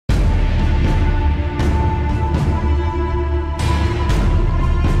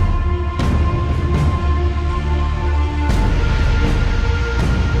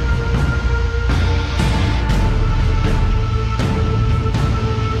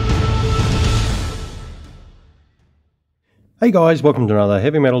Hey guys, welcome to another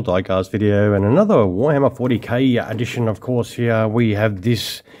heavy metal diecast video and another Warhammer 40k edition. Of course, here we have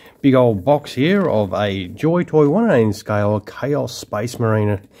this big old box here of a JOYTOY 1/8 scale Chaos Space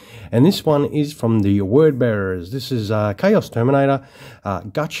Marine, and this one is from the Word Bearers. This is Chaos Terminator,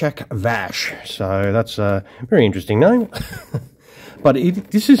 Garchak Vash. So that's a very interesting name. But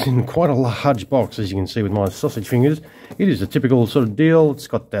this is in quite a large box, as you can see with my sausage fingers. It is a typical sort of deal. It's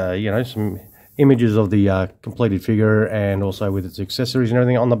got some images of the completed figure and also with its accessories and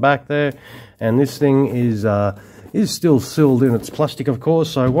everything on the back there. And this thing is still sealed in its plastic, of course.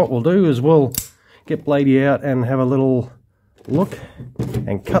 So what we'll do is we'll get Blady out and have a little look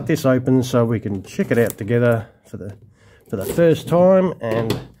and cut this open so we can check it out together for the first time,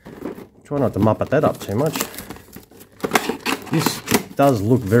 and try not to muppet that up too much. This does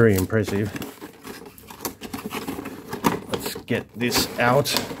look very impressive. Let's get this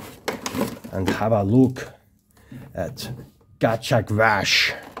out and have a look at Garchak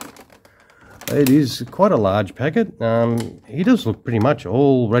Vash. It is quite a large packet. He does look pretty much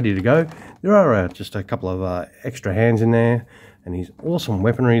all ready to go. There are just a couple of extra hands in there, and his awesome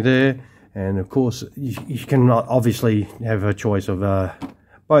weaponry there. And of course, you can obviously have a choice of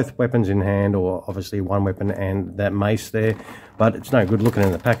both weapons in hand, or obviously one weapon and that mace there. But it's no good looking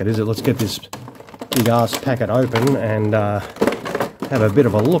in the packet, is it? Let's get this big ass packet open and have a bit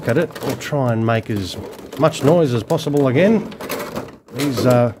of a look at it. We'll try and make as much noise as possible again. These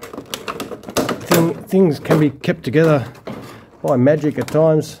things can be kept together by magic at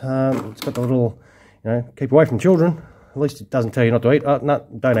times. It's got the little, keep away from children. At least it doesn't tell you not to eat. No,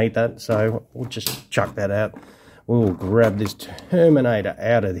 don't eat that. So we'll just chuck that out. We'll grab this Terminator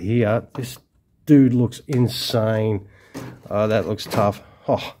out of here. This dude looks insane. Oh, that looks tough.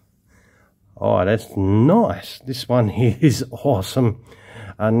 Oh, that's nice. This one here is awesome.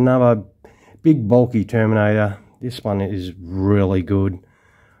 Another big bulky Terminator. This one is really good.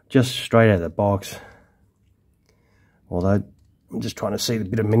 Just straight out of the box. Although, I'm just trying to see the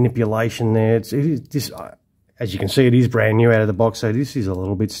bit of manipulation there. As you can see, it is brand new out of the box, so this is a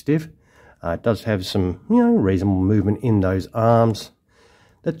little bit stiff. It does have some, reasonable movement in those arms.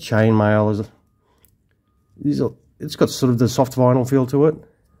 The chainmail it's got sort of the soft vinyl feel to it.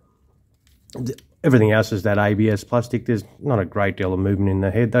 Everything else is that ABS plastic. There's not a great deal of movement in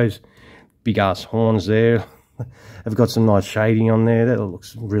the head. Those big ass horns there have got some nice shading on there. That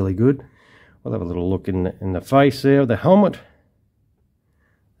looks really good. We'll have a little look in the face there. The helmet,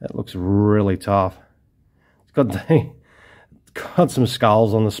 that looks really tough. It's got some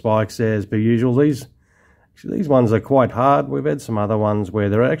skulls on the spikes there as per usual. These ones are quite hard. We've had some other ones where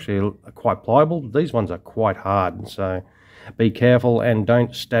they're actually quite pliable. These ones are quite hard, so be careful and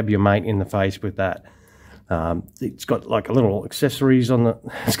don't stab your mate in the face with that. It's got like a little accessories on the.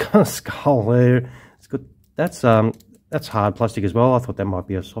 It's got a skull there. It's got that's hard plastic as well. I thought that might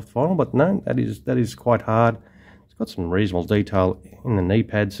be a soft vinyl, but no, that is quite hard. It's got some reasonable detail in the knee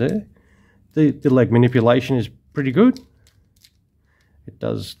pads there. The leg manipulation is pretty good. It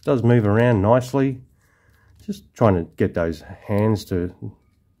does move around nicely. Just trying to get those hands to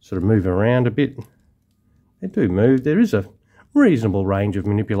sort of move around a bit. They do move. There is a reasonable range of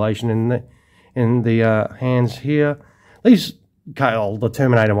manipulation in the hands here. These the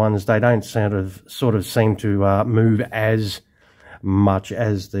Terminator ones, they don't sort of seem to move as much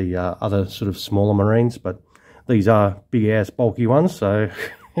as the other sort of smaller Marines, but these are big ass bulky ones. So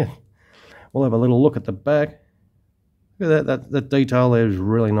we'll have a little look at the back. Look at that. That detail there is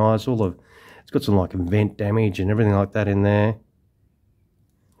really nice. It's got some like vent damage and everything like that in there.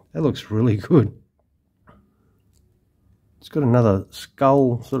 That looks really good. It's got another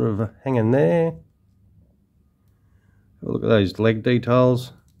skull sort of hanging there. Have a look at those leg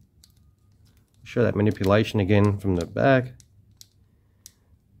details. Show that manipulation again from the back.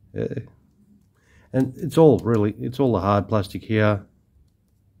 Yeah. And it's all the hard plastic here.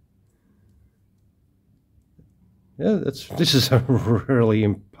 Yeah, this is a really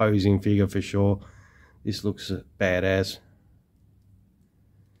imposing figure for sure. This looks badass.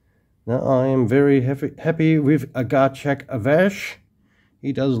 Now, I am very happy with Garchak Vash.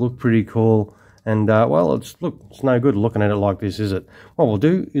 He does look pretty cool, and well, it's no good looking at it like this, is it? What we'll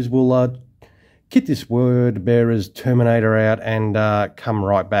do is we'll get this Word Bearer's Terminator out and come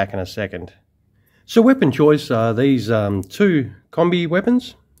right back in a second. So weapon choice are these two combi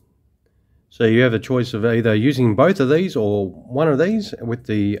weapons. So you have a choice of either using both of these or one of these with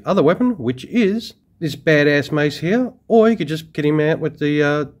the other weapon, which is this badass mace here, or you could just kit him out with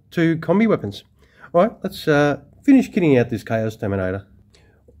the two combi weapons. All right, let's finish kitting out this Chaos Terminator.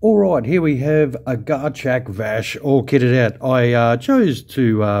 All right, here we have a Garchak Vash all kitted out. I chose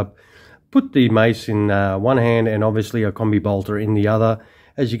to put the mace in one hand and obviously a combi bolter in the other.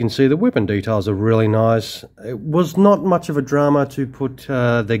 As you can see, the weapon details are really nice. It was not much of a drama to put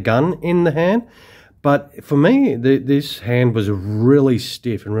the gun in the hand, but for me, this hand was really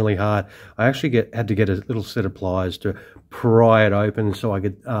stiff and really hard. I actually had to get a little set of pliers to pry it open so I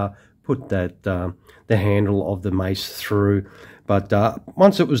could put that the handle of the mace through. But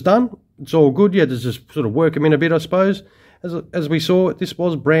once it was done, it's all good. You had to just sort of work them in a bit, I suppose. As we saw, this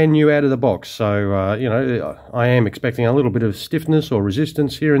was brand new out of the box, so you know, I am expecting a little bit of stiffness or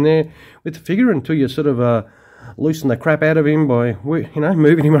resistance here and there with the figure until you sort of loosen the crap out of him by, you know,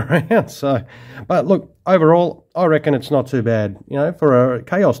 moving him around. So, but look, overall, I reckon it's not too bad. You know, for a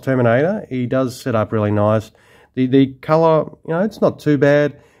Chaos Terminator, he does set up really nice. The colour, you know, it's not too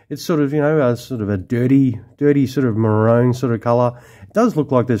bad. It's sort of, you know, a sort of a dirty sort of maroon sort of colour. It does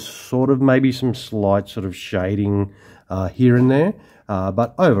look like there's sort of maybe some slight sort of shading here and there,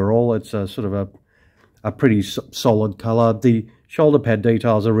 but overall it's a sort of a pretty solid colour. The shoulder pad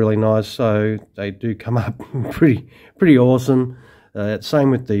details are really nice, so they do come up pretty awesome.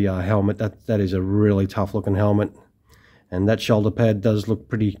 Same with the helmet. That is a really tough looking helmet, and that shoulder pad does look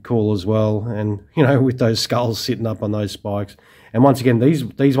pretty cool as well. And you know, with those skulls sitting up on those spikes. And once again,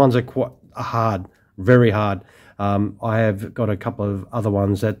 these ones are quite hard, very hard. I have got a couple of other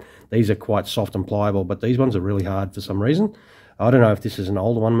ones that these are quite soft and pliable, but these ones are really hard for some reason. I don't know if this is an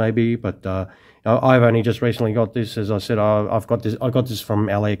older one maybe, but I've only just recently got this. As I said, I got this from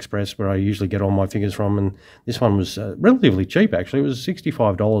AliExpress, where I usually get all my figures from, and this one was relatively cheap actually. It was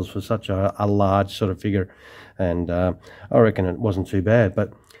 $65 for such a large sort of figure, and I reckon it wasn't too bad.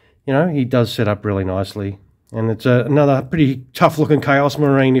 But you know, he does set up really nicely. And it's another pretty tough-looking Chaos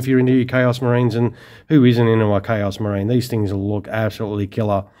Marine if you're into your Chaos Marines, and who isn't into a Chaos Marine? These things will look absolutely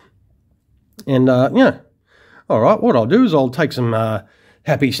killer. And, yeah. Alright, what I'll do is I'll take some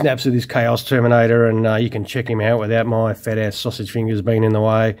happy snaps of this Chaos Terminator, and you can check him out without my fat-ass sausage fingers being in the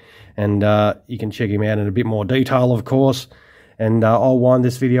way. And you can check him out in a bit more detail, of course. And I'll wind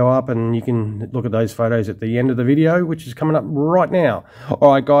this video up, and you can look at those photos at the end of the video, which is coming up right now.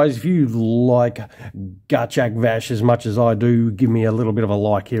 Alright guys, if you like Garchak Vash as much as I do, give me a little bit of a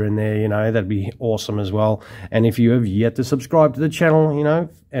like here and there, you know, that'd be awesome as well. And if you have yet to subscribe to the channel, you know,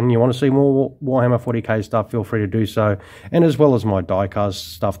 and you want to see more Warhammer 40k stuff, feel free to do so. And as well as my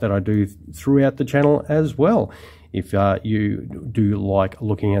diecast stuff that I do throughout the channel as well, if you do like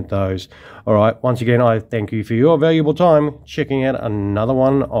looking at those. Alright, once again, I thank you for your valuable time checking out another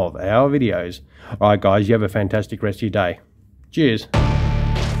one of our videos. Alright guys, you have a fantastic rest of your day. Cheers.